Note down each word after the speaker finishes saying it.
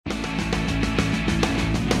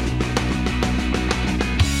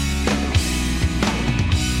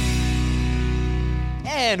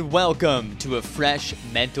And welcome to a fresh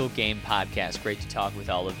Mental Game podcast. Great to talk with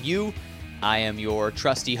all of you. I am your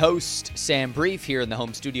trusty host, Sam Brief, here in the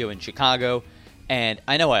home studio in Chicago. And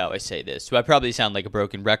I know I always say this, so I probably sound like a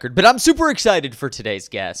broken record, but I'm super excited for today's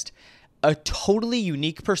guest. A totally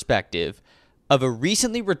unique perspective of a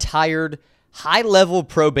recently retired high-level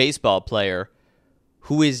pro baseball player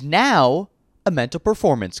who is now a mental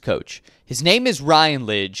performance coach. His name is Ryan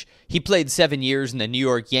Lidge. He played 7 years in the New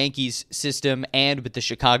York Yankees system and with the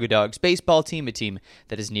Chicago Dogs baseball team, a team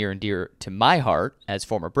that is near and dear to my heart as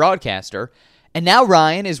former broadcaster. And now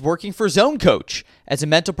Ryan is working for Zone Coach as a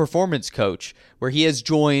mental performance coach, where he has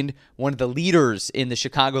joined one of the leaders in the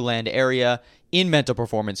Chicagoland area in mental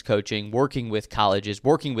performance coaching, working with colleges,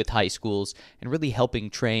 working with high schools, and really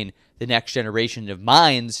helping train the next generation of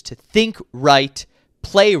minds to think right,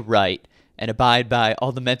 play right, and abide by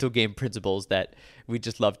all the mental game principles that we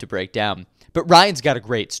just love to break down. But Ryan's got a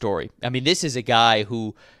great story. I mean, this is a guy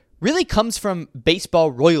who really comes from baseball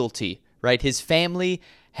royalty, right? His family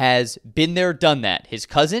has been there, done that. His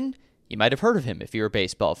cousin, you might have heard of him if you're a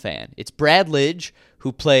baseball fan. It's Brad Lidge,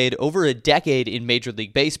 who played over a decade in Major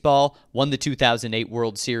League Baseball, won the 2008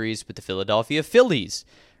 World Series with the Philadelphia Phillies.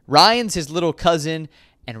 Ryan's his little cousin,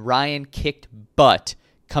 and Ryan kicked butt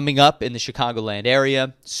coming up in the Chicagoland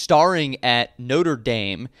area, starring at Notre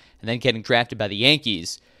Dame, and then getting drafted by the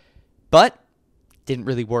Yankees. But didn't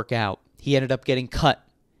really work out. He ended up getting cut.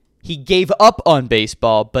 He gave up on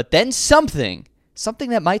baseball, but then something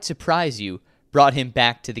that might surprise you brought him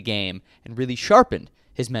back to the game and really sharpened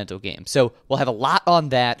his mental game. So we'll have a lot on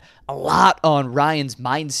that, a lot on Ryan's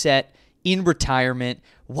mindset in retirement,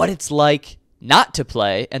 what it's like not to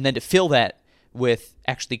play, and then to fill that with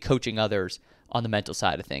actually coaching others on the mental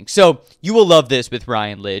side of things. So you will love this with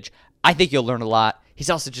Ryan Lidge. I think you'll learn a lot. He's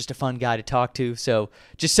also just a fun guy to talk to. So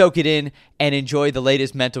just soak it in and enjoy the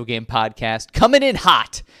latest Mental Game podcast coming in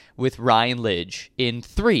hot with Ryan Lidge in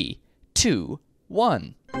 3, 2,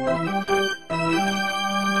 1.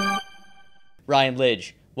 Ryan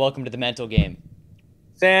Lidge, welcome to the Mental Game.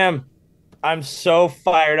 Sam, I'm so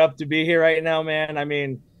fired up to be here right now, man. I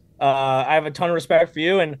mean, I have a ton of respect for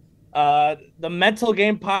you, and the Mental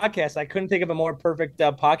Game podcast, I couldn't think of a more perfect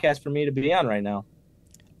podcast for me to be on right now.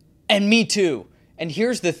 And me too. And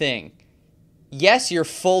here's the thing. Yes, your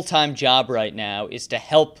full-time job right now is to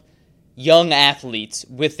help young athletes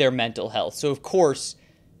with their mental health. So, of course,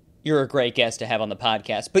 you're a great guest to have on the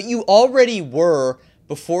podcast. But you already were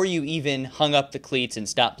before you even hung up the cleats and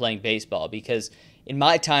stopped playing baseball. Because in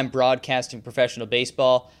my time broadcasting professional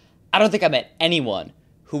baseball, I don't think I met anyone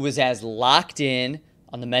who was as locked in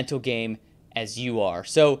on the mental game as you are.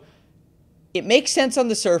 So it makes sense on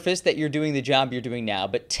the surface that you're doing the job you're doing now,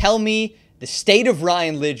 but tell me the state of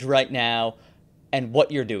Ryan Lidge right now and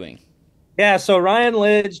what you're doing. Yeah, so Ryan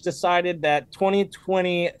Lidge decided that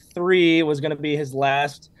 2023 was going to be his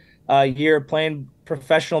last year playing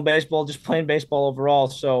professional baseball, just playing baseball overall.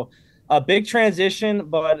 So a big transition,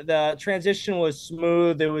 but the transition was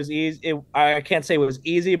smooth. It was easy. I can't say it was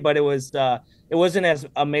easy, but it wasn't as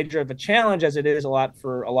a major of a challenge as it is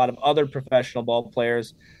for a lot of other professional ball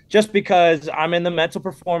players, just because I'm in the mental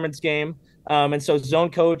performance game. And so Zone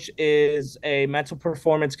Coach is a mental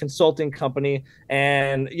performance consulting company.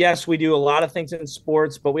 And yes, we do a lot of things in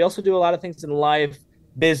sports, but we also do a lot of things in life,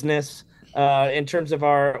 business, in terms of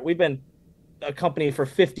we've been a company for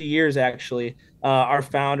 50 years, actually. Our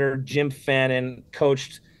founder, Jim Fannin,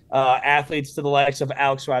 coached athletes to the likes of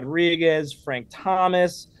Alex Rodriguez, Frank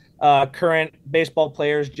Thomas, current baseball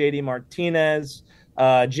players, JD Martinez,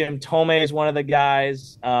 Jim Tomei is one of the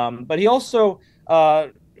guys. But he also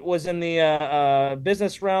was in the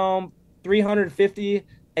business realm, 350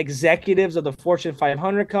 executives of the Fortune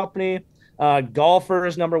 500 company,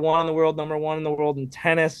 golfers, number one in the world in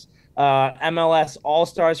tennis, MLS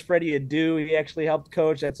All-Stars, Freddie Adu, he actually helped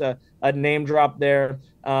coach. That's a name drop there.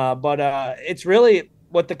 But it's really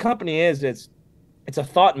what the company is. It's a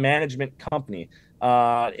thought management company.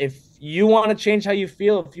 If you want to change how you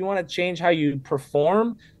feel, if you want to change how you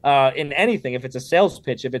perform in anything, if it's a sales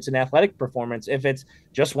pitch, if it's an athletic performance, if it's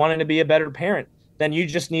just wanting to be a better parent, then you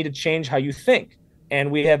just need to change how you think. And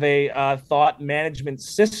we have a thought management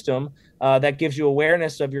system that gives you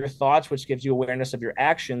awareness of your thoughts, which gives you awareness of your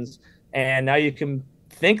actions. And now you can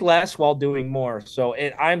think less while doing more. So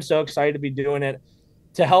I'm so excited to be doing it.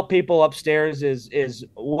 To help people upstairs is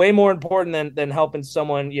way more important than helping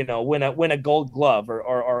someone, win a gold glove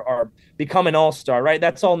or become an all-star, right?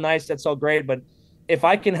 That's all nice. That's all great. But if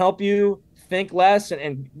I can help you think less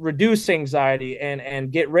and reduce anxiety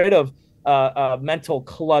and get rid of mental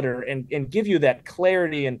clutter and give you that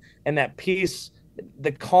clarity and that peace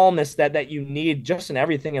the calmness that you need just in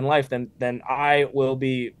everything in life, then I will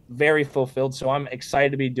be very fulfilled. So I'm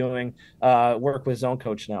excited to be doing work with Zone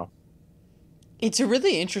Coach now. It's a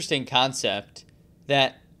really interesting concept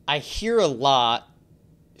that I hear a lot,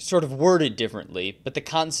 sort of worded differently, but the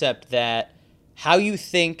concept that how you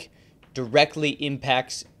think directly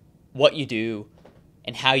impacts what you do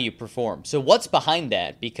and how you perform. So what's behind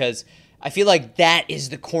that? Because I feel like that is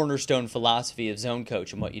the cornerstone philosophy of Zone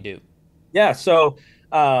Coach and what you do. Yeah. So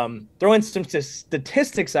throwing some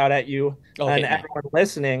statistics out at you Oh, and hit me. everyone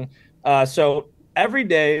listening. So every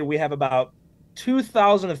day we have about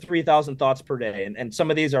 2,000 to 3,000 thoughts per day. And some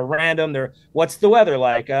of these are random. They're, what's the weather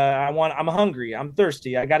like? I'm hungry. I'm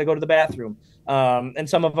thirsty. I got to go to the bathroom. And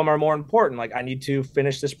some of them are more important. Like I need to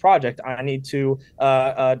finish this project. I need to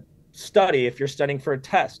study if you're studying for a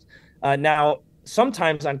test. Now,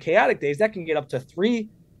 sometimes on chaotic days, that can get up to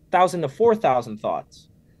 3,000 to 4,000 thoughts.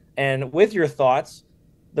 And with your thoughts,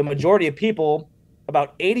 the majority of people,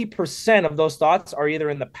 about 80% of those thoughts are either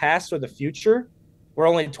in the past or the future, where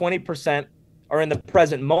only 20% are in the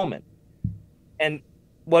present moment. And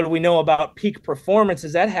what we know about peak performance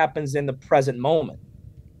is that happens in the present moment.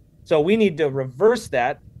 So we need to reverse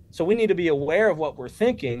that. So we need to be aware of what we're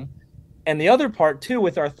thinking. And the other part, too,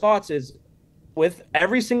 with our thoughts is with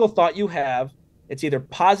every single thought you have, it's either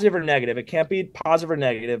positive or negative. It can't be positive or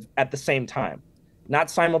negative at the same time,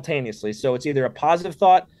 not simultaneously. So it's either a positive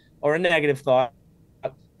thought or a negative thought.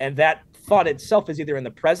 And that thought itself is either in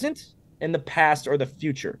the present, in the past, or the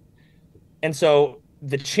future. And so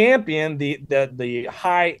the champion, the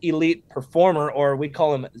high elite performer, or we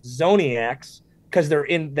call them zoniacs, because they're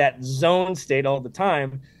in that zone state all the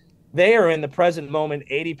time, they are in the present moment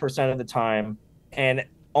 80% of the time and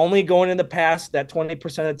only going in the past that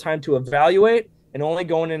 20% of the time to evaluate, and only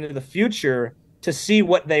going into the future to see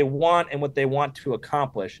what they want and what they want to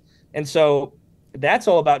accomplish. And so that's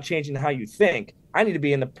all about changing how you think. I need to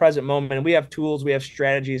be in the present moment, and we have tools, we have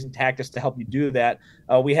strategies and tactics to help you do that.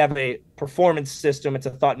 We have a performance system. It's a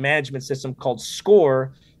thought management system called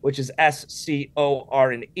SCORE, which is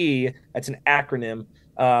SCORE. That's an acronym.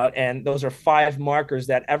 And those are 5 markers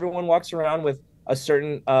that everyone walks around with: a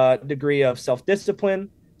certain degree of self-discipline,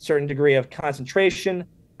 certain degree of concentration,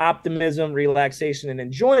 optimism, relaxation, and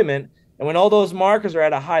enjoyment. And when all those markers are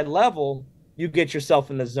at a high level, you get yourself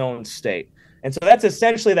in the zone state. And so that's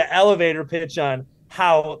essentially the elevator pitch on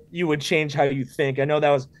how you would change how you think. I know that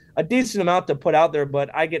was a decent amount to put out there, but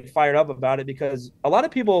I get fired up about it because a lot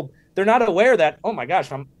of people, they're not aware that, oh my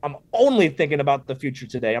gosh, I'm only thinking about the future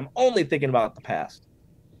today. I'm only thinking about the past.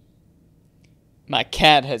 My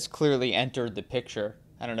cat has clearly entered the picture.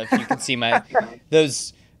 I don't know if you can see my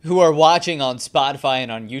those who are watching on Spotify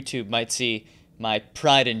and on YouTube might see my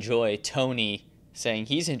pride and joy, Tony, saying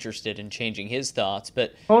he's interested in changing his thoughts.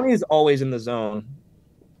 But Tony's always in the zone.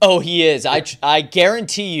 oh, he is. I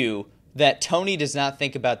guarantee you that Tony does not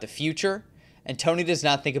think about the future and Tony does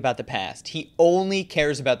not think about the past. He only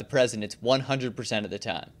cares about the present. It's 100% of the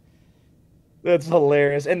time. That's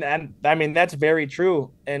hilarious. And I mean, that's very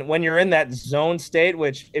true. And when you're in that zone state,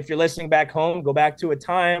 which if you're listening back home, go back to a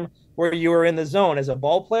time where you were in the zone as a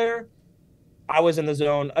ball player. I was in the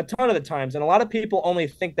zone a ton of the times. And a lot of people only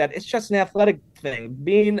think that it's just an athletic thing,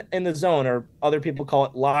 being in the zone, or other people call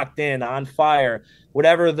it locked in, on fire,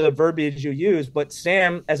 whatever the verbiage you use. But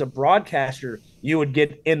Sam, as a broadcaster, you would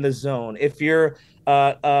get in the zone. If you're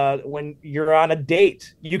when you're on a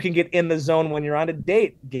date, you can get in the zone when you're on a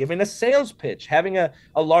date, giving a sales pitch, having a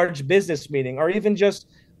large business meeting, or even just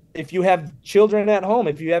if you have children at home,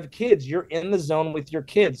 if you have kids, you're in the zone with your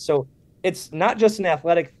kids. So it's not just an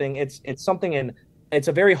athletic thing. It's something it's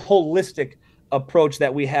a very holistic approach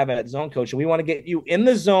that we have at Zone Coach. And we want to get you in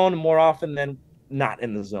the zone more often than not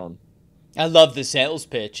in the zone. I love the sales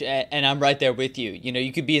pitch, and I'm right there with you. You know,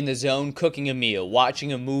 you could be in the zone cooking a meal,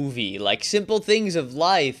 watching a movie, like simple things of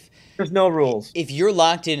life. There's no rules. If you're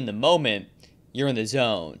locked in the moment, you're in the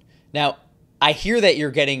zone. Now, I hear that you're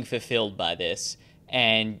getting fulfilled by this,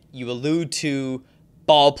 and you allude to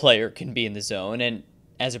ball player can be in the zone, and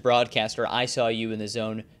as a broadcaster, I saw you in the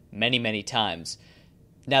zone many, many times.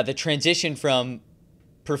 Now, the transition from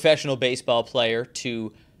professional baseball player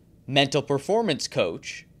to mental performance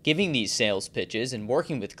coach, giving these sales pitches and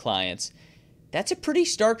working with clients, that's a pretty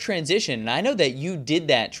stark transition. And I know that you did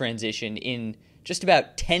that transition in just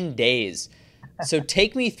about 10 days. So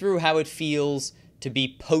take me through how it feels to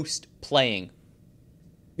be post-playing.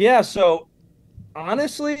 Yeah, so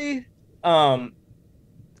honestly,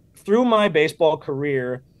 through my baseball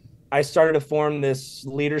career, I started to form this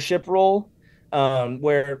leadership role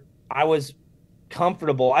where I was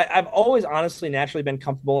comfortable. I've always honestly naturally been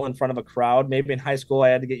comfortable in front of a crowd. Maybe in high school I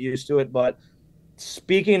had to get used to it, but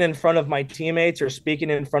speaking in front of my teammates or speaking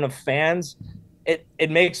in front of fans, it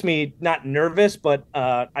makes me not nervous, but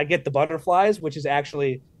I get the butterflies, which is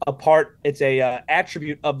actually a part. It's a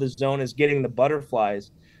attribute of the zone is getting the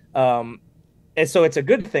butterflies, um, and so it's a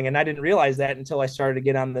good thing. And I didn't realize that until I started to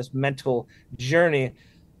get on this mental journey.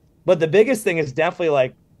 But the biggest thing is definitely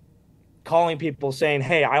like calling people saying,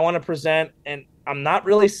 "Hey, I want to present, and I'm not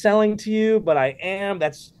really selling to you, but I am."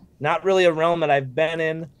 That's not really a realm that I've been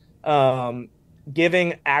in. Um,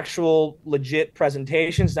 Giving actual legit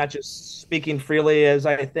presentations, not just speaking freely as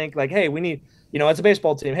I think. Like, hey, we need, as a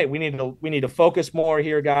baseball team, hey, we need to focus more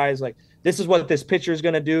here, guys. Like, this is what this pitcher is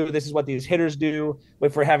going to do. This is what these hitters do.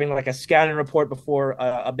 If we're having like a scouting report before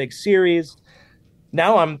a big series,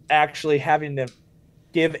 now I'm actually having to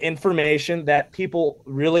give information that people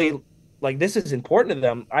really like. This is important to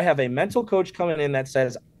them. I have a mental coach coming in that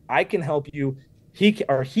says, I can help you. He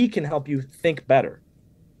can help you think better.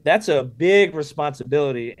 That's a big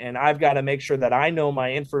responsibility. And I've got to make sure that I know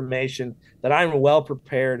my information, that I'm well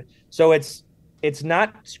prepared. So it's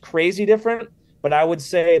not crazy different, but I would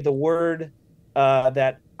say the word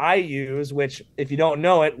that I use, which if you don't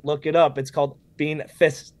know it, look it up. It's called being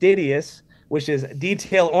fastidious, which is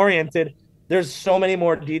detail oriented. There's so many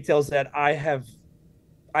more details that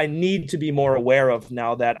I need to be more aware of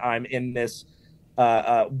now that I'm in this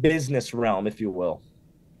business realm, if you will.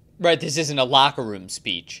 Right, this isn't a locker room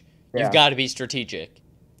speech. You've Yeah. got to be strategic.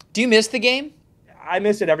 Do you miss the game? I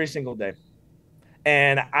miss it every single day.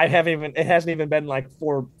 And it hasn't even been like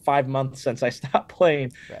 4 or 5 months since I stopped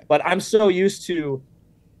playing. Right. But I'm so used to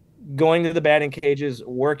going to the batting cages,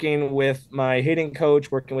 working with my hitting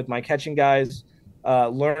coach, working with my catching guys,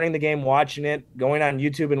 learning the game, watching it, going on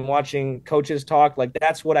YouTube and watching coaches talk. Like,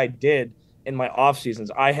 that's what I did in my off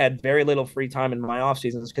seasons. I had very little free time in my off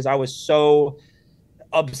seasons because I was so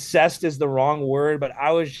obsessed is the wrong word, but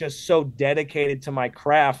I was just so dedicated to my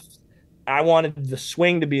craft. I wanted the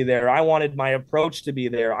swing to be there. I wanted my approach to be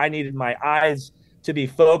there. I needed my eyes to be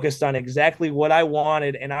focused on exactly what I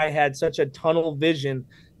wanted. And I had such a tunnel vision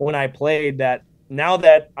when I played that now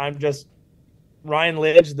that I'm just Ryan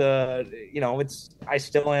Lidge, I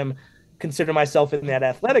still am consider myself in that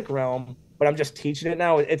athletic realm, but I'm just teaching it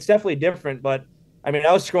now. It's definitely different. But I mean,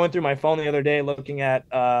 I was scrolling through my phone the other day looking at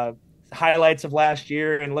highlights of last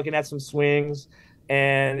year and looking at some swings,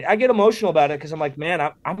 and I get emotional about it because I'm like, man,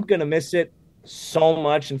 I'm gonna miss it so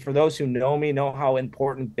much. And for those who know me, know how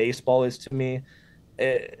important baseball is to me.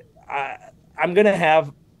 I'm gonna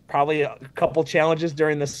have probably a couple challenges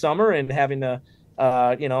during the summer and having to,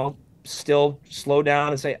 still slow down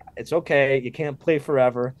and say it's okay. You can't play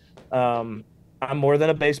forever. I'm more than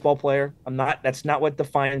a baseball player. I'm not. That's not what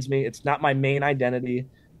defines me. It's not my main identity.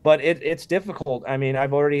 But it's difficult. I mean,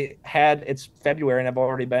 it's February and I've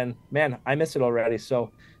already been, man, I miss it already. So,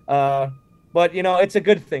 but it's a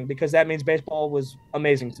good thing because that means baseball was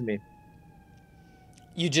amazing to me.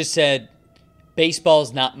 You just said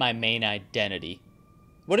baseball's not my main identity.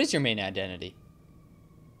 What is your main identity?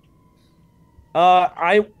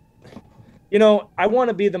 I want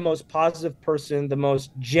to be the most positive person, the most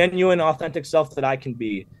genuine, authentic self that I can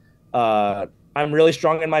be. I'm really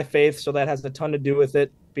strong in my faith, so that has a ton to do with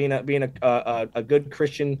it. Being a good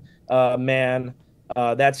Christian man,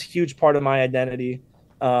 that's a huge part of my identity.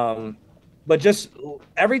 But just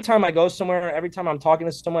every time I go somewhere, every time I'm talking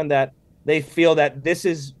to someone, that they feel that this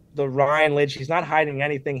is the Ryan Lidge. He's not hiding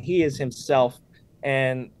anything. He is himself,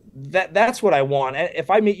 and that's what I want. If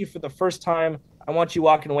I meet you for the first time, I want you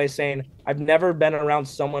walking away saying, I've never been around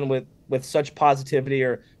someone with such positivity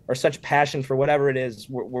or such passion for whatever it is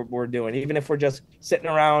we're doing, even if we're just sitting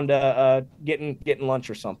around getting lunch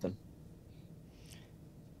or something.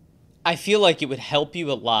 I feel like it would help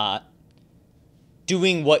you a lot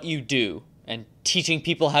doing what you do and teaching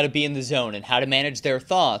people how to be in the zone and how to manage their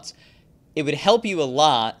thoughts. It would help you a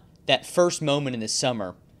lot that first moment in the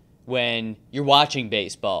summer when you're watching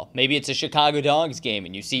baseball. Maybe it's a Chicago Dogs game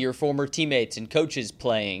and you see your former teammates and coaches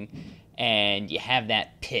playing and you have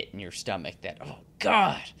that pit in your stomach that, oh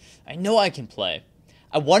God, I know I can play.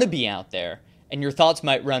 I want to be out there. And your thoughts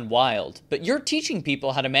might run wild. But you're teaching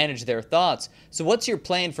people how to manage their thoughts. So what's your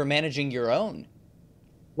plan for managing your own?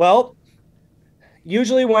 Well,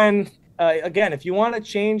 usually again, if you want to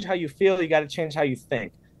change how you feel, you got to change how you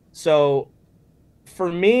think. So for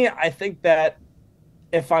me, I think that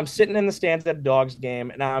if I'm sitting in the stands at a Dogs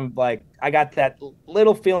game and I'm like, I got that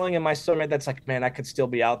little feeling in my stomach that's like, man, I could still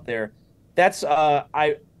be out there. That's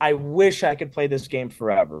I wish I could play this game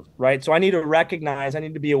forever, right? So I need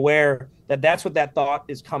to be aware that that's what that thought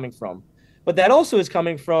is coming from. But that also is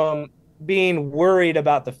coming from being worried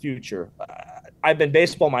about the future. I've been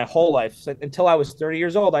baseball my whole life. So until I was 30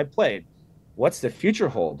 years old, I played. what's the future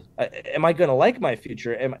hold? Am I going to like my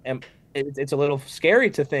future? It's a little scary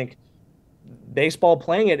to think baseball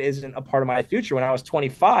playing it isn't a part of my future. When I was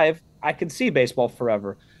 25, I could see baseball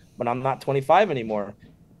forever, but I'm not 25 anymore.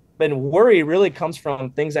 But worry really comes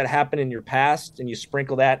from things that happen in your past and you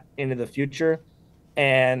sprinkle that into the future.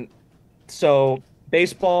 And so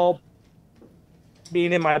baseball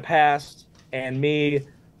being in my past and me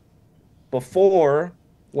before,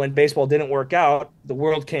 when baseball didn't work out, the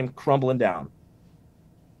world came crumbling down.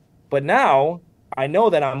 But now I know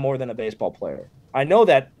that I'm more than a baseball player. I know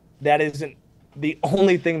that that isn't the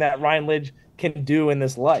only thing that Ryan Lidge can do in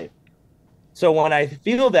this life. So when I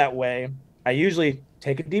feel that way, I usually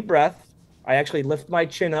take a deep breath. I actually lift my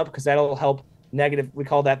chin up because that'll help negative. We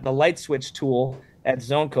call that the light switch tool at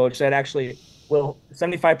Zone Coach. That actually will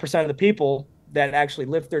 75% of the people that actually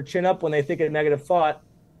lift their chin up when they think a negative thought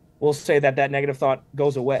will say that that negative thought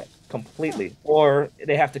goes away completely, or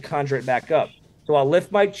they have to conjure it back up. So I'll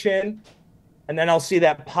lift my chin, and then I'll see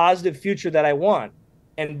that positive future that I want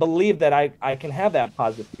and believe that I can have that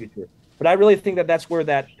positive future. But I really think that that's where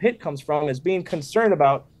that pit comes from, is being concerned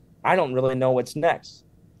about, I don't really know what's next.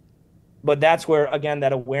 But that's where, again,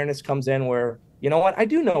 that awareness comes in where, you know what, I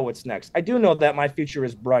do know what's next. I do know that my future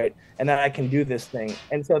is bright and that I can do this thing.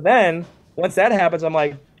 And so then once that happens, I'm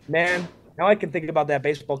like, man, now I can think about that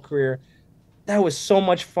baseball career. That was so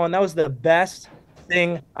much fun. That was the best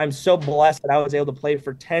thing. I'm so blessed that I was able to play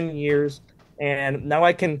for 10 years. And now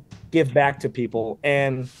I can give back to people.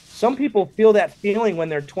 And some people feel that feeling when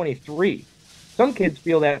they're 23. Some kids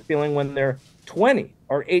feel that feeling when they're 20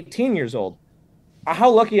 or 18 years old.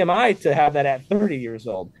 How lucky am I to have that at 30 years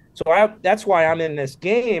old? So that's why I'm in this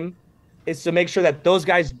game, is to make sure that those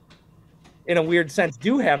guys, in a weird sense,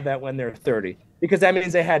 do have that when they're 30, because that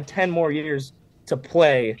means they had 10 more years to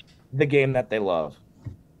play the game that they love.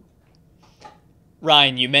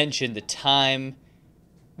 Ryan, you mentioned the time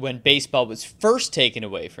when baseball was first taken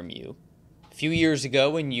away from you. A few years ago,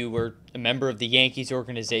 when you were a member of the Yankees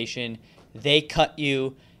organization, they cut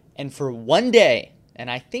you, and for one day, and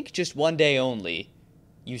I think just one day only,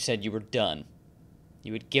 you said you were done.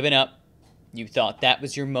 You had given up. You thought that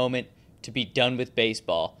was your moment to be done with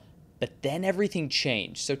baseball. But then everything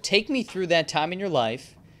changed. So take me through that time in your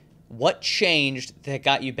life. What changed that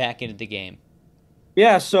got you back into the game?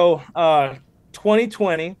 Yeah, so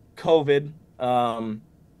 2020, COVID,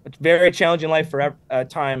 it's very challenging life for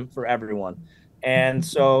time for everyone. And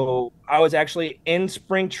so I was actually in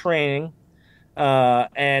spring training,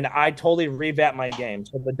 and I totally revamped my game.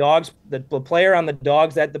 So the player on the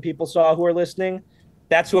dogs that the people saw who are listening,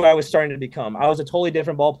 that's who I was starting to become. I was a totally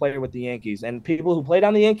different ball player with the Yankees, and people who played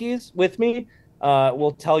on the Yankees with me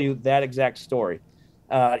will tell you that exact story.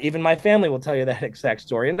 Even my family will tell you that exact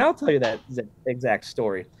story, and I'll tell you that exact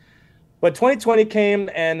story. But 2020 came,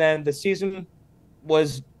 and then the season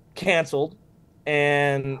was canceled,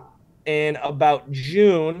 and in about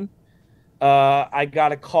June, I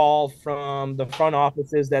got a call from the front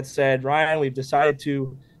offices that said, Ryan, we've decided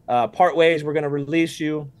to part ways. We're going to release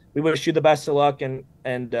you. We wish you the best of luck. And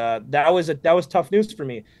that was tough news for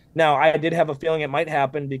me. Now, I did have a feeling it might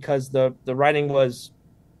happen because the writing was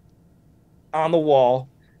on the wall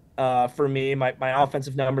for me. My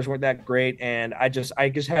offensive numbers weren't that great, and I just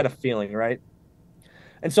had a feeling, right?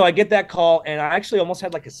 And so I get that call, and I actually almost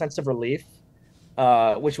had like a sense of relief,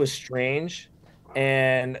 which was strange.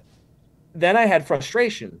 And then I had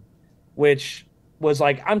frustration, which was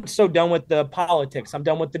like, I'm so done with the politics. I'm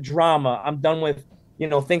done with the drama. I'm done with,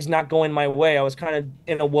 things not going my way. I was kind of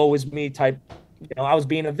in a woe is me type, I was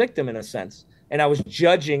being a victim in a sense. And I was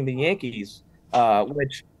judging the Yankees,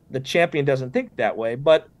 which the champion doesn't think that way.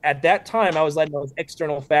 But at that time, I was letting those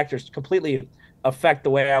external factors completely affect the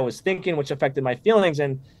way I was thinking, which affected my feelings.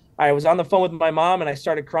 And I was on the phone with my mom and I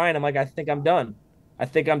started crying. I'm like, I think I'm done. I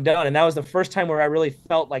think I'm done. And that was the first time where I really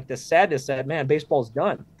felt like the sadness that, man, baseball's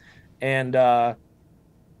done. And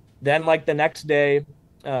then like the next day,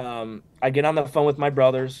 I get on the phone with my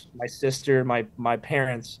brothers, my sister, my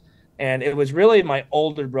parents. And it was really my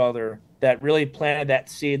older brother that really planted that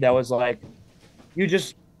seed that was like, you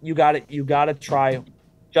got to try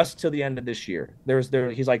just till the end of this year.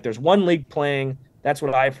 He's like, there's one league playing. That's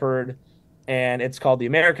what I've heard. And it's called the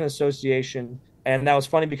American Association. And that was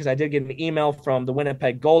funny because I did get an email from the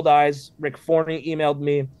Winnipeg Goldeyes. Rick Forney emailed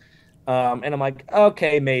me. And I'm like,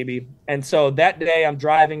 okay, maybe. And so that day I'm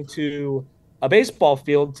driving to a baseball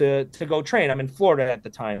field to go train. I'm in Florida at the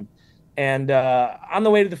time. And on the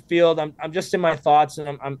way to the field, I'm just in my thoughts,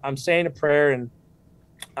 and I'm saying a prayer, and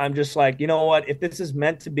I'm just like, you know what, if this is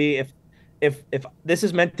meant to be, if this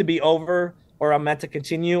is meant to be over or I'm meant to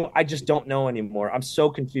continue, I just don't know anymore. I'm so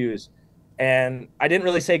confused. And I didn't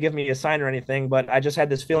really say give me a sign or anything, but I just had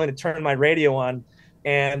this feeling to turn my radio on,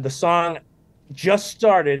 and the song just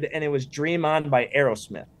started, and it was Dream On by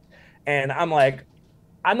Aerosmith. And I'm like,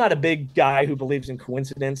 I'm not a big guy who believes in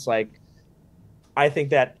coincidence. Like, I think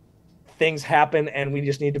that things happen and we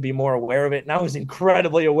just need to be more aware of it. And I was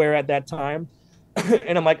incredibly aware at that time.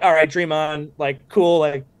 And I'm like, all right, Dream On, like, cool,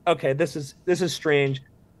 like, okay, this is strange.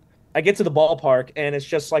 I get to the ballpark and it's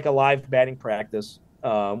just like a live batting practice,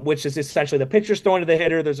 which is essentially the pitcher's throwing to the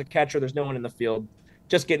hitter. There's a catcher. There's no one in the field,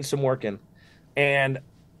 just getting some work in. And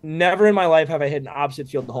never in my life have I hit an opposite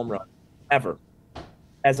field home run, ever,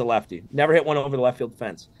 as a lefty. Never hit one over the left field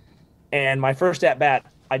fence. And my first at bat,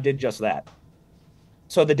 I did just that.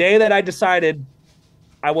 So the day that I decided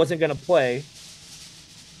I wasn't going to play,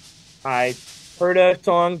 I heard a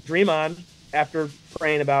song, Dream On, after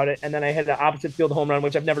praying about it, and then I hit an opposite field home run,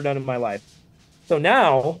 which I've never done in my life. So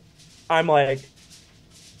now I'm like,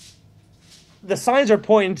 the signs are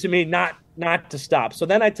pointing to me not to stop. So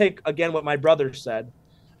then I take again what my brother said,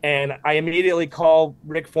 and I immediately call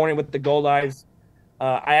Rick Forney with the Gold Eyes.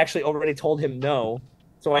 I actually already told him no,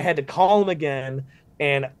 so I had to call him again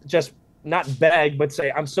and just not beg, but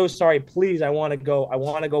say, I'm so sorry, please, I want to go. I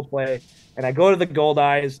want to go play. And I go to the Gold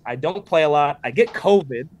Eyes. I don't play a lot. I get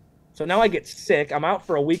COVID. So now I get sick. I'm out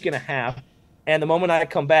for a week and a half. And the moment I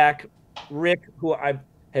come back, Rick, who I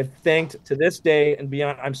have thanked to this day and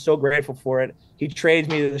beyond, I'm so grateful for it. He trades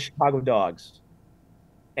me to the Chicago Dogs.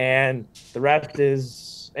 And the rest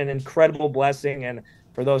is an incredible blessing. And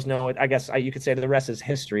for those know it, I guess you could say the rest is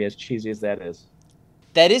history, as cheesy as that is.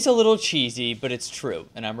 That is a little cheesy, but it's true.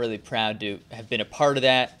 And I'm really proud to have been a part of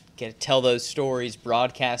that, get to tell those stories,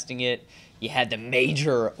 broadcasting it. You had the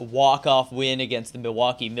major walk-off win against the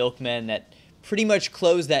Milwaukee Milkmen that pretty much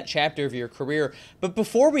closed that chapter of your career. But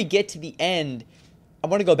before we get to the end, I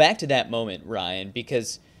want to go back to that moment, Ryan,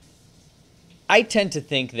 because I tend to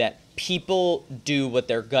think that people do what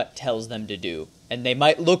their gut tells them to do, and they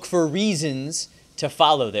might look for reasons to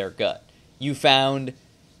follow their gut. You found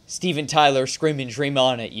Steven Tyler screaming "Dream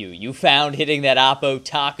On" at you. You found hitting that Oppo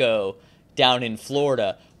taco down in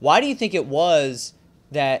Florida. Why do you think it was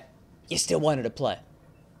that you still wanted to play?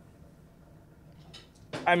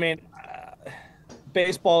 I mean,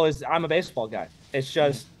 I'm a baseball guy. It's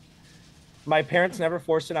just my parents never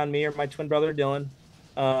forced it on me or my twin brother Dylan.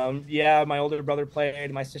 Yeah, my older brother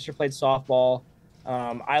played. My sister played softball.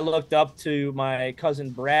 I looked up to my cousin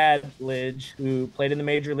Brad Lidge, who played in the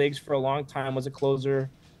major leagues for a long time, was a closer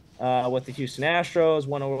with the Houston Astros,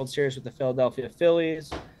 won a World Series with the Philadelphia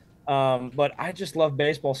Phillies. But I just love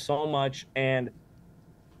baseball so much, and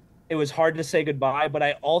it was hard to say goodbye. But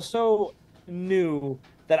I also knew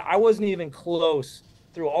that I wasn't even close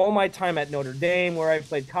through all my time at Notre Dame, where I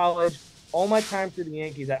played college, all my time through the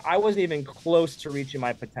Yankees, that I wasn't even close to reaching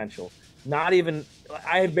my potential. Not even,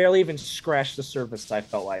 I had barely even scratched the surface, I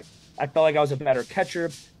felt like. I felt like I was a better catcher.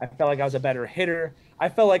 I felt like I was a better hitter. I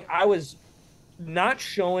felt like I was not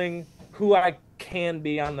showing who I can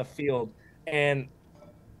be on the field. And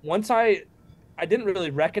once I didn't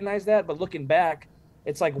really recognize that, but looking back,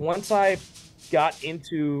 it's like once I got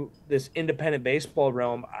into this independent baseball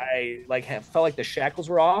realm, I felt like the shackles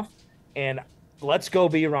were off, and let's go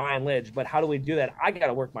be Ryan Lidge. But how do we do that? I got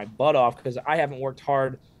to work my butt off because I haven't worked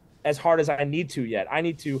as hard as I need to yet. I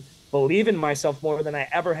need to believe in myself more than I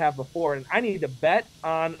ever have before, and I need to bet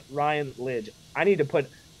on Ryan Lidge. I need to put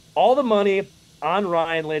all the money on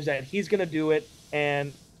Ryan Lidge that he's going to do it,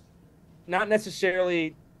 and not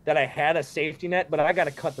necessarily that I had a safety net, but I got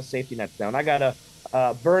to cut the safety nets down. I got to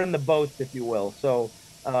burn the boats, if you will. So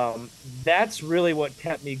that's really what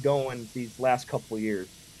kept me going these last couple of years.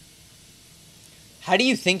 How do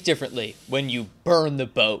you think differently when you burn the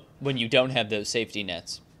boat, when you don't have those safety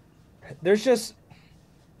nets? There's just,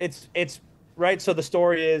 it's right. So the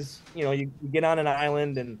story is, you get on an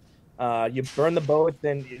island and you burn the boats,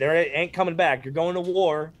 and there ain't coming back. You're going to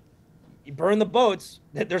war. You burn the boats.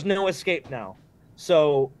 There's no escape now.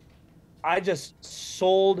 So I just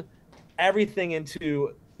sold everything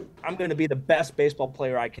into, I'm going to be the best baseball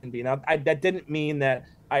player I can be. Now, that didn't mean that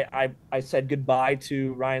I said goodbye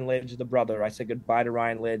to Ryan Lidge, the brother. I said goodbye to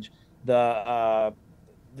Ryan Lidge, the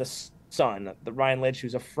son, the Ryan Lidge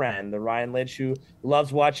who's a friend, the Ryan Lidge who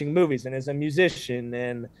loves watching movies and is a musician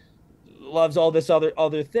and loves all this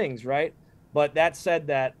other things, right? But that said,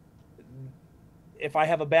 that if I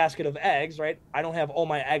have a basket of eggs, right, I don't have all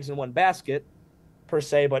my eggs in one basket per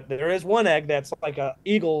se, but there is one egg that's like a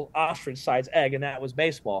eagle ostrich size egg, and that was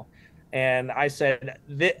baseball. And I said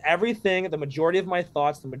everything, the majority of my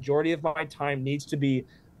thoughts, the majority of my time needs to be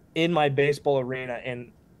in my baseball arena,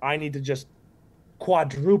 and I need to just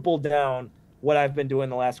quadruple down what I've been doing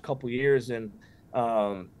the last couple years. And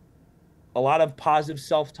a lot of positive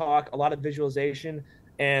self-talk, a lot of visualization,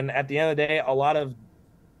 and at the end of the day, a lot of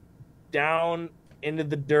down into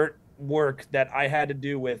the dirt work that I had to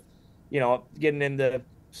do with, getting into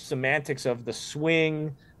semantics of the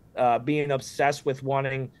swing, being obsessed with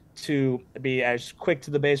wanting to be as quick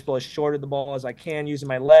to the baseball, as short of the ball as I can, using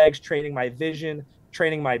my legs, training my vision,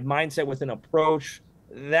 training my mindset with an approach.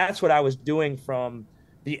 That's what I was doing from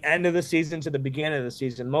the end of the season to the beginning of the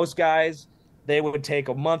season. Most guys, they would take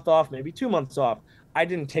a month off, maybe 2 months off. I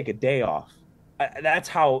didn't take a day off. That's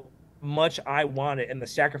how much I wanted and the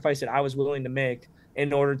sacrifice that I was willing to make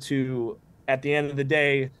in order to, at the end of the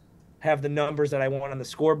day, have the numbers that I want on the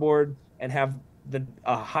scoreboard and have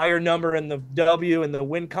a higher number in the W and the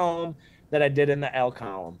win column that I did in the L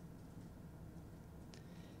column.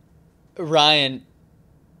 Ryan,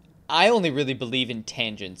 I only really believe in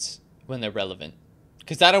tangents when they're relevant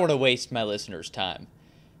because I don't want to waste my listeners' time.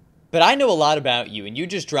 But I know a lot about you, and you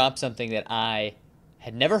just dropped something that I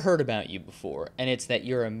had never heard about you before, and it's that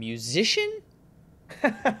you're a musician?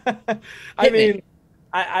 I mean,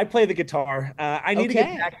 I play the guitar. I need to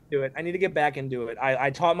get back into it. I need to get back into it. I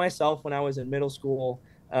taught myself when I was in middle school,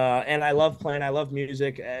 and I love playing. I love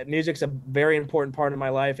music. Music's a very important part of my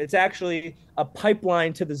life. It's actually a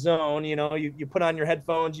pipeline to the zone. You put on your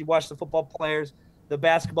headphones, you watch the football players, the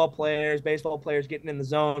basketball players, baseball players getting in the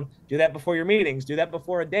zone. Do that before your meetings. Do that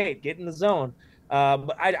before a date. Get in the zone.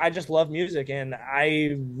 But I just love music, and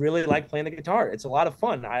I really like playing the guitar. It's a lot of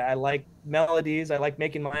fun. I like melodies. I like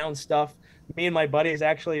making my own stuff. Me and my buddies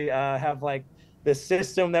actually have like this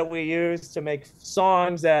system that we use to make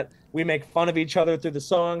songs that we make fun of each other through the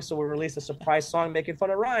songs. So we release a surprise song making fun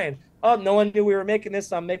of Ryan. Oh, no one knew we were making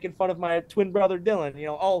this. I'm making fun of my twin brother Dylan.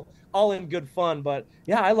 All in good fun. But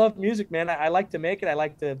yeah, I love music, man. I like to make it. I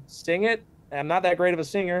like to sing it. I'm not that great of a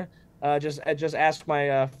singer. Just ask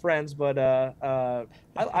my friends, but I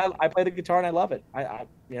play the guitar and I love it.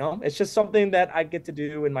 It's just something that I get to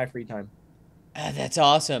do in my free time. That's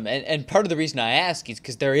awesome. And part of the reason I ask is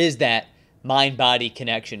because there is that mind-body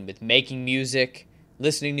connection with making music,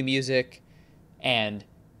 listening to music, and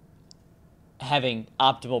having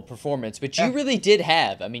optimal performance, which you really did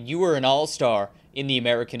have. I mean, you were an all-star in the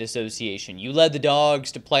American Association. You led the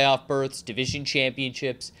Dogs to playoff berths, division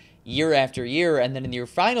championships, year after year, and then in your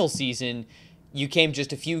final season, you came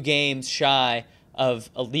just a few games shy of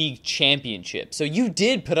a league championship. So you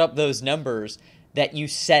did put up those numbers that you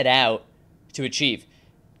set out to achieve.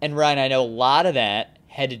 And Ryan, I know a lot of that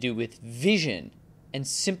had to do with vision and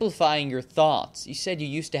simplifying your thoughts. You said you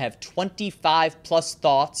used to have 25 plus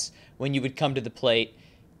thoughts when you would come to the plate,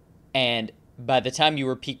 and by the time you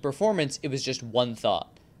were peak performance, it was just one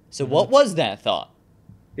thought. So what was that thought?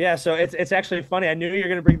 Yeah, so it's actually funny. I knew you were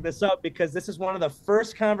going to bring this up because this is one of the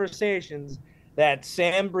first conversations that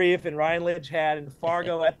Sam Brief and Ryan Lidge had in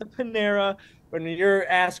Fargo at the Panera when you're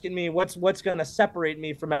asking me what's going to separate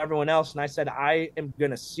me from everyone else. And I said, I am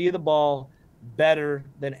going to see the ball better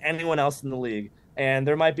than anyone else in the league. And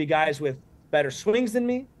there might be guys with better swings than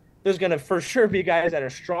me. There's going to for sure be guys that are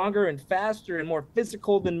stronger and faster and more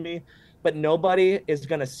physical than me. But nobody is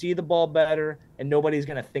going to see the ball better, and nobody's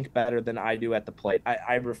going to think better than I do at the plate.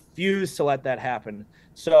 I refuse to let that happen.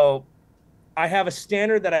 So I have a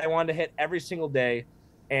standard that I want to hit every single day,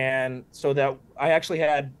 and so that I actually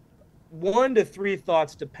had 1 to 3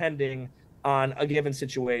 thoughts depending on a given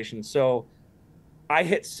situation. So I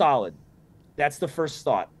hit solid. That's the first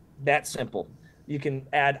thought. That simple. You can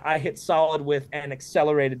add I hit solid with an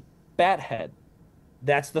accelerated bat head.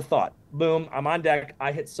 That's the thought. Boom, I'm on deck.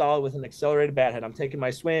 I hit solid with an accelerated bat head. I'm taking my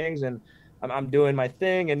swings and I'm doing my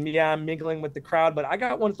thing. And yeah, I'm mingling with the crowd. But I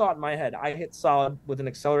got one thought in my head. I hit solid with an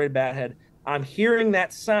accelerated bat head. I'm hearing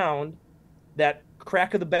that sound, that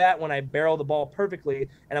crack of the bat when I barrel the ball perfectly.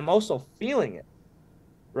 And I'm also feeling it,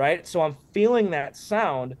 right? So I'm feeling that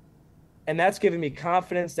sound. And that's giving me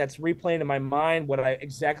confidence. That's replaying in my mind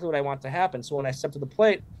exactly what I want to happen. So when I step to the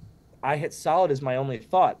plate, I hit solid is my only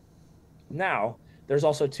thought. Now, there's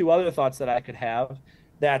also 2 other thoughts that I could have.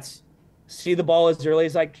 That's see the ball as early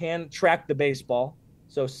as I can, track the baseball.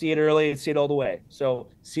 So see it early and see it all the way. So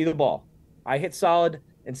see the ball. I hit solid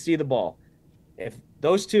and see the ball. If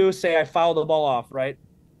those 2 say I foul the ball off, right?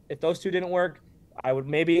 If those 2 didn't work, I would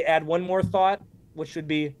maybe add one more thought, which would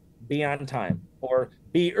be on time or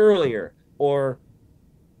be earlier, or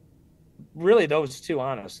really those 2,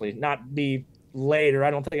 honestly, not be later.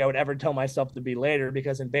 I don't think I would ever tell myself to be later,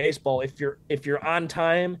 because in baseball, if you're on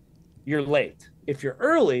time, you're late. If you're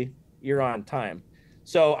early, you're on time.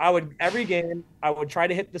 So every game I would try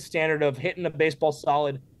to hit the standard of hitting the baseball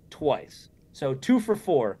solid twice. So 2 for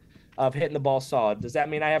 4 of hitting the ball solid. Does that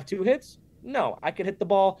mean I have 2 hits? No, I could hit the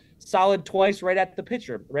ball solid twice right at the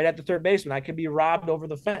pitcher, right at the third baseman. I could be robbed over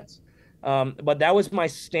the fence. But that was my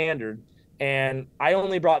standard. And I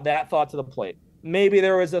only brought that thought to the plate. Maybe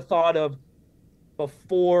there was a thought of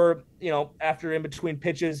before, after in between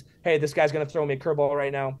pitches, hey, this guy's going to throw me a curveball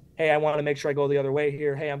right now. Hey, I want to make sure I go the other way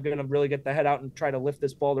here. Hey, I'm going to really get the head out and try to lift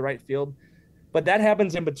this ball to right field. But that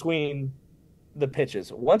happens in between the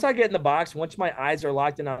pitches. Once I get in the box, once my eyes are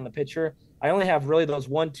locked in on the pitcher, I only have really those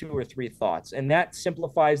one, two, or three thoughts. And that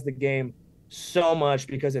simplifies the game so much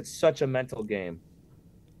because it's such a mental game.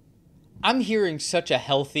 I'm hearing such a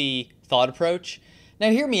healthy thought approach.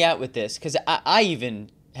 Now, hear me out with this, because I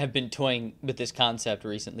even have been toying with this concept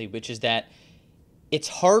recently, which is that it's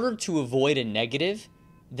harder to avoid a negative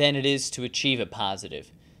than it is to achieve a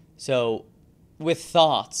positive. So, with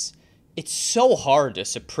thoughts, it's so hard to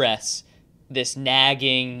suppress this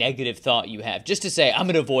nagging negative thought you have. Just to say, I'm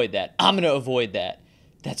going to avoid that. I'm going to avoid that.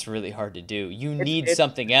 That's really hard to do. You need It's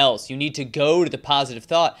something else. You need to go to the positive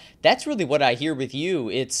thought. That's really what I hear with you.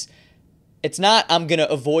 It's not I'm going to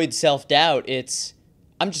avoid self-doubt. It's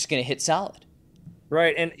I'm just going to hit solid.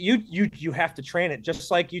 right. And you have to train it just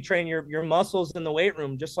like you train your muscles in the weight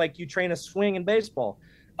room, just like you train a swing in baseball,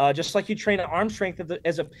 just like you train an arm strength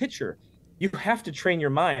as a pitcher. You have to train your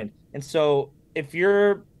mind. And so if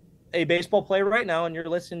you're a baseball player right now and you're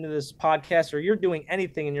listening to this podcast or you're doing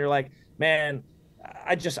anything and you're like, man,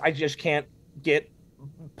 I just can't get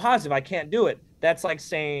positive. I can't do it. That's like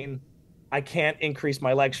saying I can't increase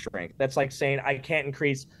my leg strength. That's like saying I can't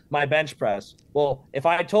increase my bench press. Well, if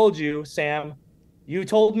I told you, Sam, you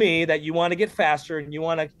told me that you want to get faster and you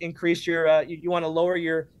want to increase you want to lower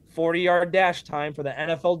your 40-yard dash time for the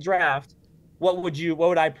NFL draft, what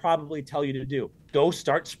would I probably tell you to do? Go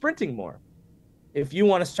start sprinting more. If you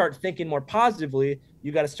want to start thinking more positively,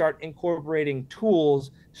 you got to start incorporating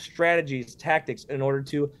tools, strategies, tactics in order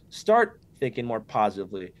to start thinking more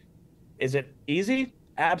positively. Is it easy?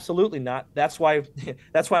 Absolutely not. That's why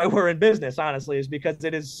we're in business, honestly, is because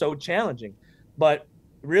it is so challenging. But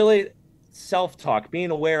really, self-talk,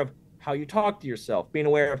 being aware of how you talk to yourself, being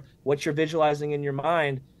aware of what you're visualizing in your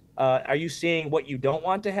mind. Are you seeing what you don't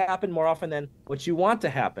want to happen more often than what you want to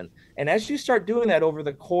happen? And as you start doing that over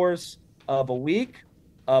the course of a week,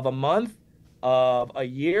 of a month, of a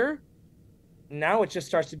year, now it just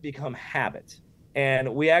starts to become habit.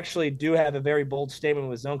 And we actually do have a very bold statement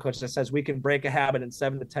with Zone Coach that says we can break a habit in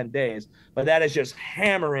 7 to 10 days, but that is just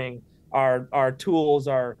hammering our tools,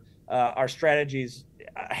 our strategies,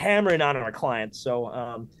 hammering on our clients.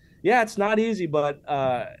 So yeah, it's not easy, but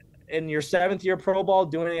in your seventh year pro ball,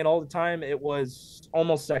 doing it all the time, it was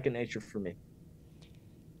almost second nature for me.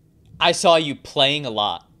 I saw you playing a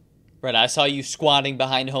lot, right? I saw you squatting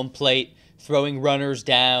behind home plate, throwing runners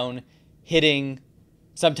down, hitting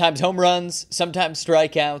sometimes home runs, sometimes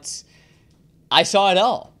strikeouts. I saw it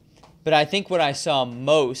all. But I think what I saw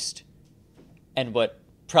most, and what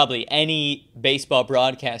probably any baseball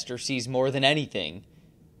broadcaster sees more than anything,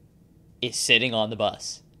 is sitting on the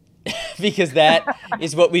bus. Because that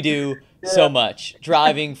is what we do so Yeah. much.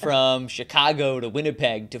 Driving from Chicago to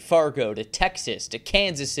Winnipeg to Fargo to Texas to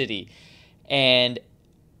Kansas City. And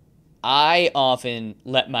I often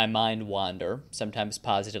let my mind wander, sometimes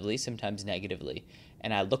positively, sometimes negatively.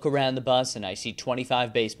 And I look around the bus and I see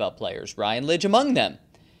 25 baseball players, Ryan Lidge among them.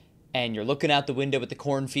 And you're looking out the window at the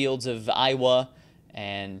cornfields of Iowa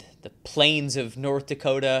and the plains of North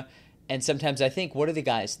Dakota. And sometimes I think, what are the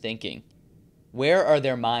guys thinking? Where are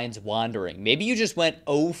their minds wandering? Maybe you just went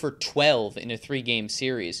 0 for 12 in a 3-game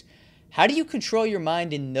series. How do you control your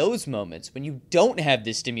mind in those moments when you don't have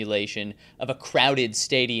the stimulation of a crowded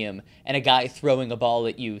stadium and a guy throwing a ball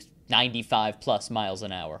at you 95 plus miles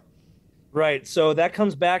an hour? Right. So that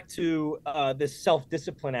comes back to this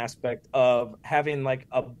self-discipline aspect of having like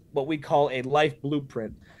a what we call a life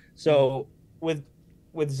blueprint. So with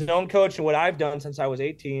Zone Coach and what I've done since I was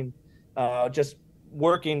 18, just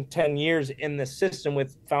working 10 years in the system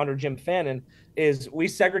with founder Jim Fannin, is we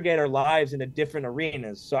segregate our lives into different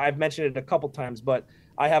arenas. So I've mentioned it a couple times, but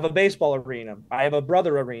I have a baseball arena, I have a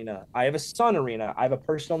brother arena, I have a son arena, I have a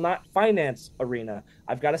personal not finance arena,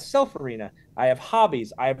 I've got a self arena, I have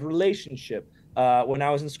hobbies, I have relationship. When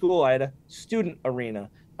I was in school, I had a student arena,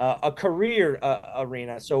 a career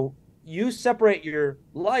arena. So you separate your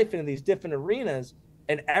life into these different arenas,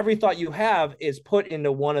 and every thought you have is put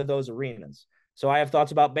into one of those arenas. So I have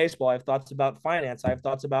thoughts about baseball, I have thoughts about finance, I have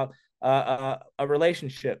thoughts about a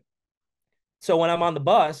relationship. So when I'm on the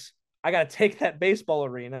bus, I got to take that baseball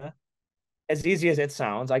arena, as easy as it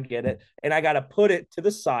sounds, I get it, and I got to put it to the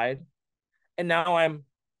side. And now I'm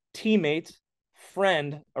teammate,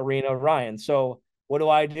 friend arena Ryan. So what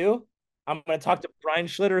do? I'm going to talk to Brian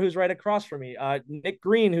Schlitter, who's right across from me. Nick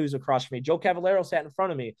Green, who's across from me. Joe Cavallero sat in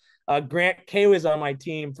front of me. Grant Kay was on my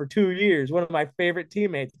team for 2 years, one of my favorite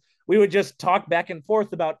teammates. We would just talk back and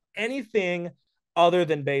forth about anything other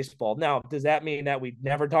than baseball. Now, does that mean that we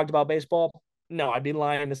never talked about baseball? No, I'd be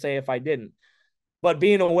lying to say if I didn't. But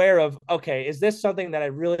being aware of, okay, is this something that I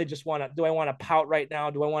really just want to, do I want to pout right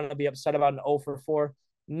now? Do I want to be upset about an 0 for 4?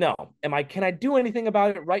 No. Can I do anything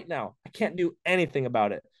about it right now? I can't do anything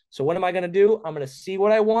about it. So what am I going to do? I'm going to see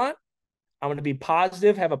what I want. I'm going to be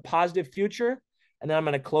positive, have a positive future. And then I'm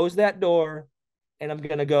going to close that door and I'm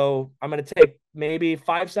going to take maybe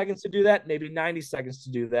 5 seconds to do that, maybe 90 seconds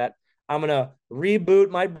to do that. I'm going to reboot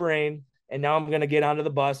my brain. And now I'm going to get onto the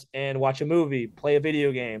bus and watch a movie, play a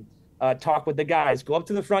video game, talk with the guys, go up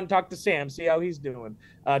to the front and talk to Sam, see how he's doing.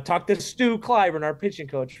 Talk to Stu Cliburn, our pitching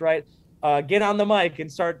coach, right? Get on the mic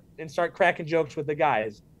and start cracking jokes with the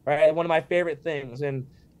guys, right? One of my favorite things. And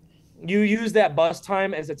you use that bus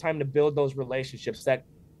time as a time to build those relationships that,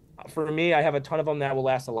 for me, I have a ton of them that will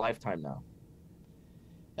last a lifetime now.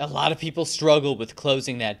 A lot of people struggle with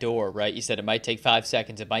closing that door, right? You said it might take 5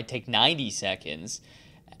 seconds. It might take 90 seconds.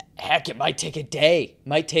 Heck, it might take a day. It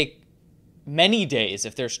might take many days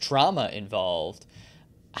if there's trauma involved.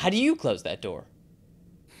 How do you close that door?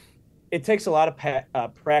 It takes a lot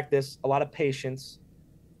of practice, a lot of patience.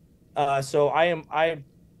 So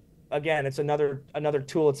again, it's another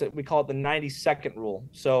tool. We call it the 90-second rule.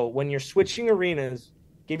 So when you're switching arenas,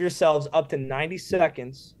 give yourselves up to 90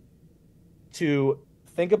 seconds to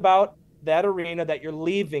think about that arena that you're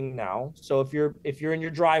leaving now. So if you're in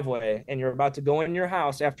your driveway and you're about to go in your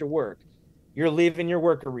house after work, you're leaving your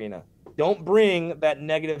work arena. Don't bring that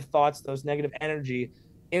negative thoughts, those negative energy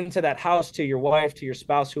into that house, to your wife, to your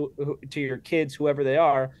spouse, to your kids, whoever they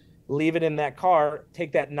are. Leave it in that car.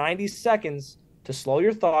 Take that 90 seconds to slow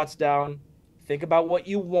your thoughts down. Think about what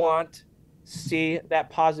you want. See that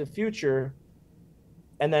positive future.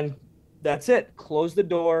 And then that's it. Close the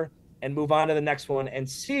door and move on to the next one and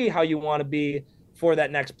see how you want to be for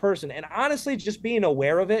that next person. And honestly, just being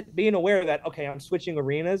aware of it, being aware that, okay, I'm switching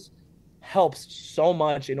arenas, helps so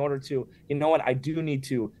much in order to, you know what, I do need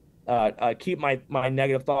to keep my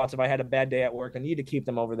negative thoughts. If I had a bad day at work, I need to keep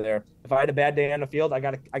them over there. If I had a bad day on the field, I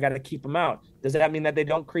gotta keep them out. Does that mean that they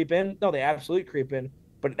don't creep in? No, they absolutely creep in.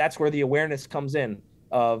 But that's where the awareness comes in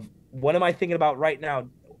of, what am I thinking about right now?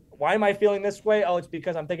 Why am I feeling this way? Oh, it's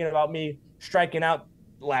because I'm thinking about me striking out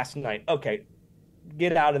last night. Okay,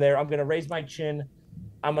 get out of there. I'm gonna raise my chin.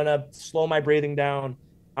 I'm gonna slow my breathing down.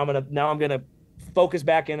 I'm gonna focus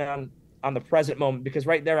back in on the present moment, because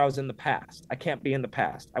right there I was in the past. I can't be in the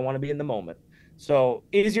past. I want to be in the moment. So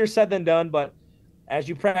easier said than done, but as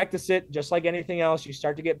you practice it, just like anything else, you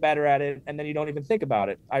start to get better at it, and then you don't even think about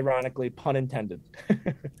it. Ironically, pun intended.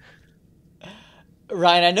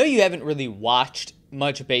 Ryan, I know you haven't really watched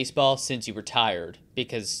much baseball since you retired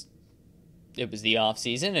because it was the off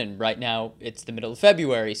season, and right now it's the middle of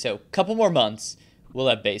February, so a couple more months we'll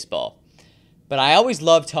have baseball. But I always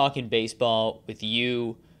love talking baseball with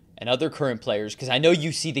you and other current players because I know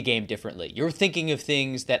you see the game differently. You're thinking of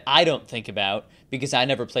things that I don't think about because I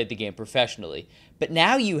never played the game professionally. But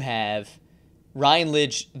now you have Ryan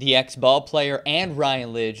Lidge, the ex-ball player, and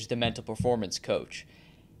Ryan Lidge, the mental performance coach.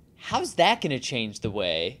 How's that going to change the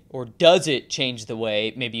way, or does it change the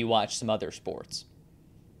way maybe you watch some other sports?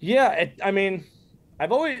 Yeah, I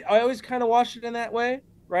always kind of watched it in that way,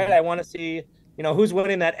 right? I want to see, who's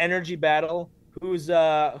winning that energy battle,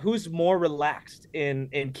 who's more relaxed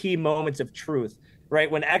in key moments of truth, right?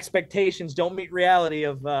 When expectations don't meet reality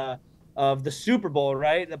of the Super Bowl,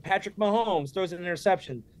 right? The Patrick Mahomes throws an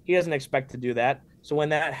interception. He doesn't expect to do that. So when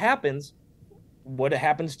that happens, what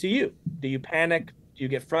happens to you? Do you panic? Do you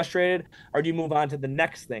get frustrated, or do you move on to the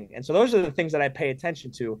next thing? And so those are the things that I pay attention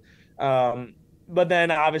to. But then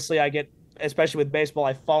obviously especially with baseball,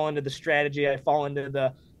 I fall into the strategy. I fall into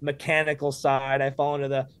the mechanical side. I fall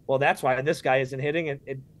into that's why this guy isn't hitting.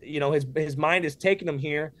 His mind is taking him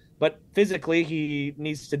here, but physically he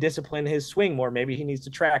needs to discipline his swing more. Maybe he needs to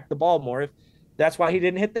track the ball more. If that's why he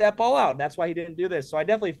didn't hit that ball out. That's why he didn't do this. So I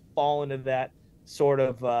definitely fall into that sort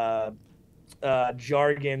of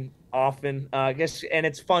jargon often, I guess, and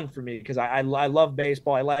it's fun for me because I love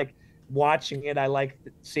baseball. I like watching it. I like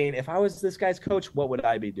seeing, if I was this guy's coach, what would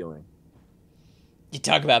I be doing? You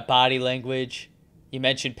talk about body language. You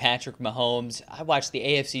mentioned Patrick Mahomes. I watched the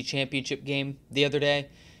AFC Championship game the other day.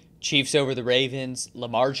 Chiefs over the Ravens.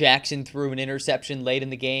 Lamar Jackson threw an interception late in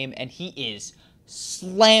the game, and he is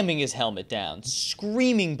slamming his helmet down,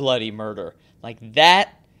 screaming bloody murder. Like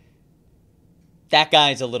that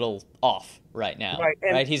guy's a little off right now.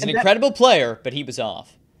 Right? He's an incredible player, but he was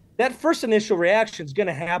off. that first initial reaction is going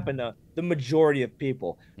to happen to the majority of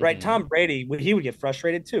people, right? Mm-hmm. Tom Brady, he would get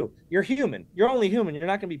frustrated too. You're human. You're only human. You're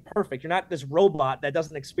not going to be perfect. You're not this robot that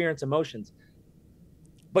doesn't experience emotions.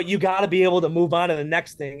 But you got to be able to move on to the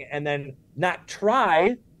next thing and then not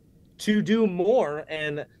try to do more.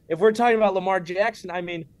 And if we're talking about Lamar Jackson, I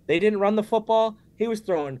mean, they didn't run the football. He was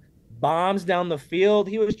throwing bombs down the field.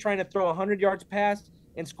 He was trying to throw 100 yards past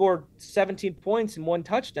and score 17 points in one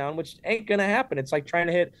touchdown, which ain't going to happen. It's like trying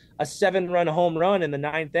to hit a 7-run home run in the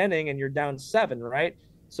ninth inning and you're down 7, right?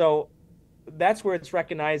 So that's where it's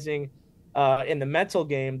recognizing in the mental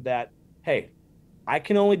game that, hey, I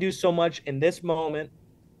can only do so much in this moment.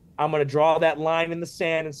 I'm going to draw that line in the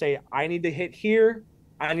sand and say, I need to hit here.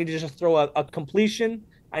 I need to just throw a completion.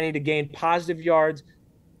 I need to gain positive yards.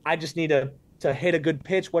 I just need to hit a good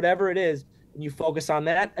pitch, whatever it is. And you focus on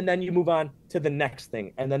that. And then you move on to the next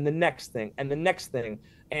thing, and then the next thing, and the next thing.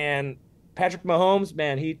 And Patrick Mahomes,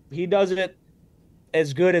 man, he does it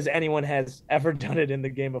as good as anyone has ever done it in the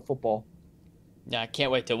game of football. Yeah, I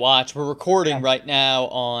can't wait to watch. We're recording right now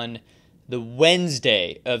on the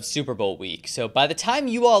Wednesday of Super Bowl week. So by the time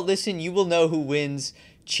you all listen, you will know who wins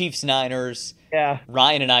Chiefs Niners. Yeah.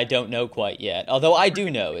 Ryan and I don't know quite yet. Although I do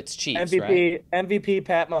know it's Chiefs, right? MVP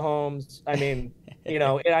Pat Mahomes. I mean,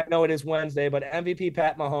 I know it is Wednesday, but MVP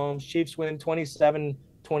Pat Mahomes, Chiefs win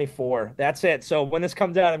 27-24. That's it. So when this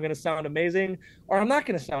comes out, I'm going to sound amazing, or I'm not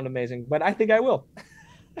going to sound amazing, but I think I will.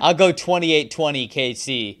 I'll go 28-20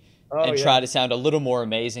 KC and try to sound a little more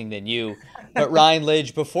amazing than you. But Ryan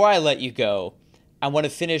Lidge, before I let you go, I want to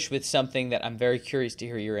finish with something that I'm very curious to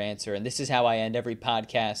hear your answer. And this is how I end every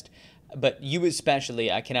podcast. But you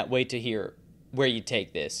especially, I cannot wait to hear where you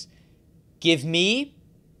take this. Give me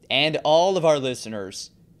and all of our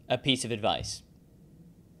listeners a piece of advice.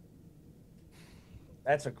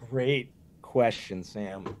 That's a great question,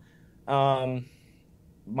 Sam.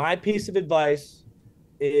 My piece of advice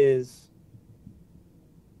is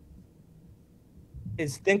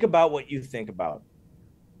think about what you think about.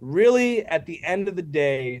 Really, at the end of the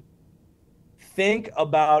day, think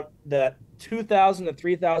about the 2,000 to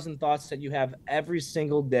 3,000 thoughts that you have every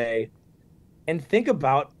single day, and think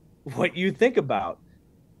about what you think about.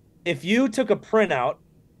 If you took a printout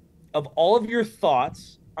of all of your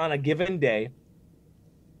thoughts on a given day,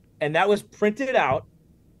 and that was printed out,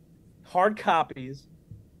 hard copies,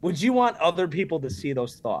 would you want other people to see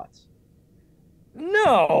those thoughts?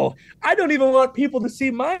 No, I don't even want people to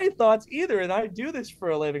see my thoughts either. And I do this for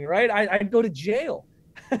a living, right? I'd go to jail.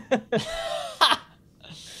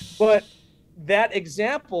 But that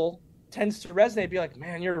example tends to resonate, be like,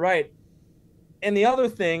 man, you're right. And the other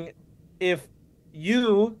thing, if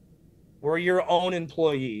you were your own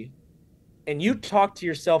employee and you talk to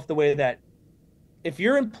yourself the way that, if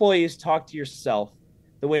your employees talk to yourself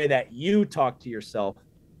the way that you talk to yourself,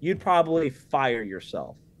 you'd probably fire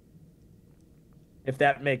yourself. If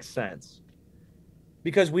that makes sense.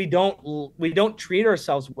 Because we don't treat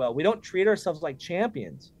ourselves well. We don't treat ourselves like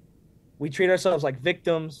champions. We treat ourselves like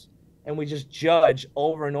victims, and we just judge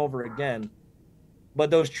over and over again.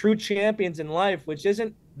 But those true champions in life, which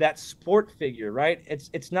isn't that sport figure, right?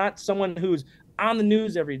 It's not someone who's on the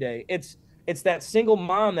news every day. It's that single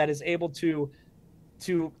mom that is able to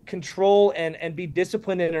control and be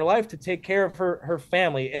disciplined in her life to take care of her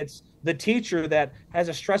family. It's the teacher that has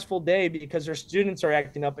a stressful day because her students are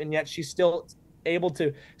acting up, and yet she's still able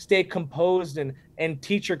to stay composed and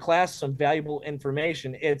teach her class some valuable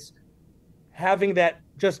information. It's having that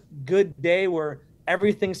just good day where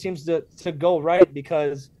everything seems to go right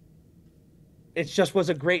because it just was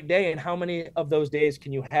a great day. And how many of those days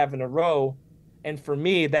can you have in a row? And for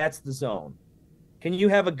me, that's the zone. Can you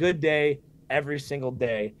have a good day every single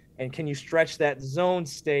day? And can you stretch that zone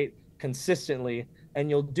state consistently? And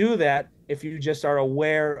you'll do that if you just are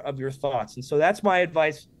aware of your thoughts. And so that's my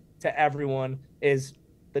advice to everyone is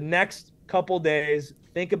the next couple days,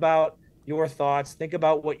 think about your thoughts, think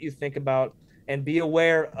about what you think about, and be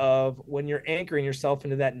aware of when you're anchoring yourself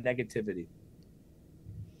into that negativity.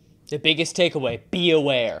 The biggest takeaway, be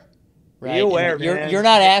aware. Right? Be aware, man. You're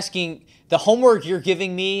not asking, the homework you're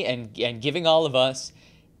giving me and giving all of us,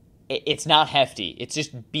 it's not hefty. It's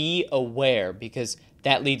just be aware, because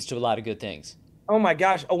that leads to a lot of good things. Oh my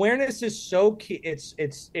gosh, awareness is so key.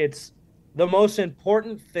 It's the most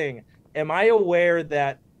important thing. Am I aware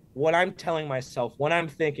that what I'm telling myself, what I'm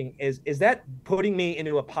thinking is that putting me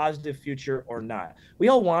into a positive future or not? We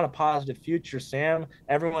all want a positive future, Sam.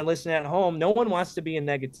 Everyone listening at home, no one wants to be in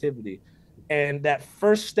negativity. And that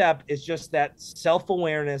first step is just that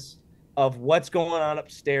self-awareness of what's going on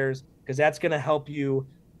upstairs, because that's going to help you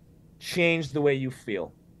change the way you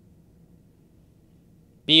feel.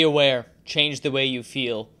 Be aware, change the way you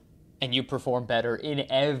feel. and you perform better in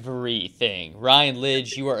everything. Ryan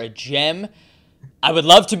Lidge, you are a gem. I would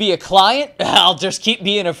love to be a client. I'll just keep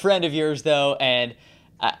being a friend of yours, though, and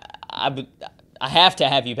I have to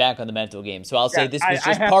have you back on the mental game. So I'll say this was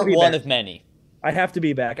just part one of many. I have to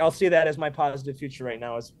be back. I'll see that as my positive future right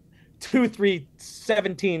now is 2, 3,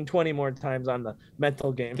 17, 20 more times on the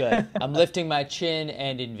mental game. Good. I'm lifting my chin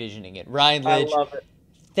and envisioning it. Ryan Lidge, I love it.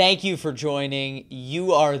 Thank you for joining.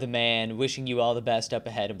 You are the man. Wishing you all the best up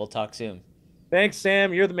ahead, and we'll talk soon. Thanks,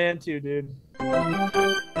 Sam. You're the man too, dude.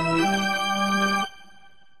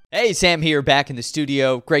 Hey, Sam here, back in the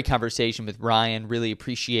studio. Great conversation with Ryan. Really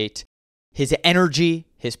appreciate his energy,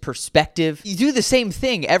 his perspective. You do the same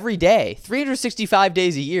thing every day, 365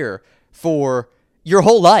 days a year for your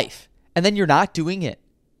whole life, and then you're not doing it.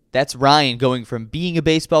 That's Ryan going from being a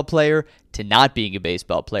baseball player to not being a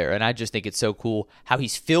baseball player. And I just think it's so cool how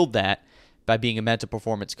he's filled that by being a mental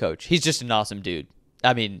performance coach. He's just an awesome dude.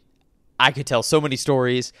 I mean, I could tell so many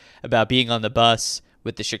stories about being on the bus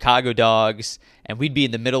with the Chicago Dogs, and we'd be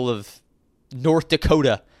in the middle of North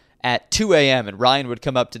Dakota at 2 a.m., and Ryan would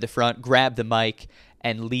come up to the front, grab the mic,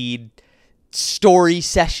 and lead story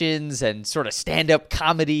sessions and sort of stand-up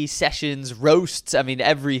comedy sessions, roasts, I mean,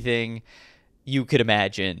 everything you could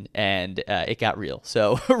imagine, and it got real.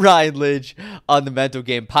 So Ryan Lidge on the Mental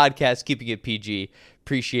Game podcast, keeping it PG.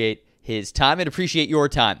 Appreciate his time and appreciate your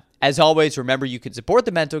time. As always, remember you can support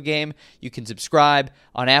the Mental Game. You can subscribe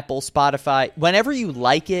on Apple, Spotify. Whenever you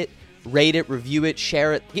like it, rate it, review it,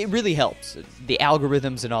 share it. It really helps, the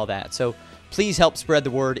algorithms and all that. So please help spread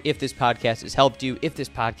the word if this podcast has helped you, if this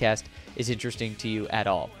podcast is interesting to you at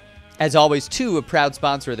all. As always, too, a proud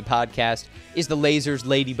sponsor of the podcast is the Lasers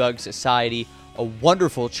Ladybug Society, a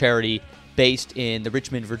wonderful charity based in the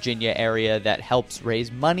Richmond, Virginia area that helps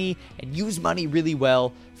raise money and use money really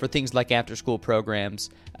well for things like after-school programs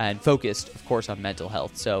and focused, of course, on mental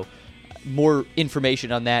health. So more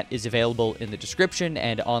information on that is available in the description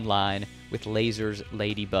and online with Lasers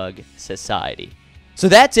Ladybug Society. So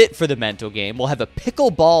that's it for the Mental Game. We'll have a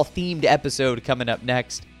pickleball-themed episode coming up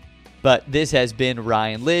next. But this has been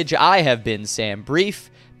Ryan Lidge. I have been Sam Brief.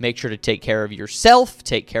 Make sure to take care of yourself,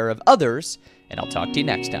 take care of others, and I'll talk to you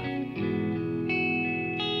next time.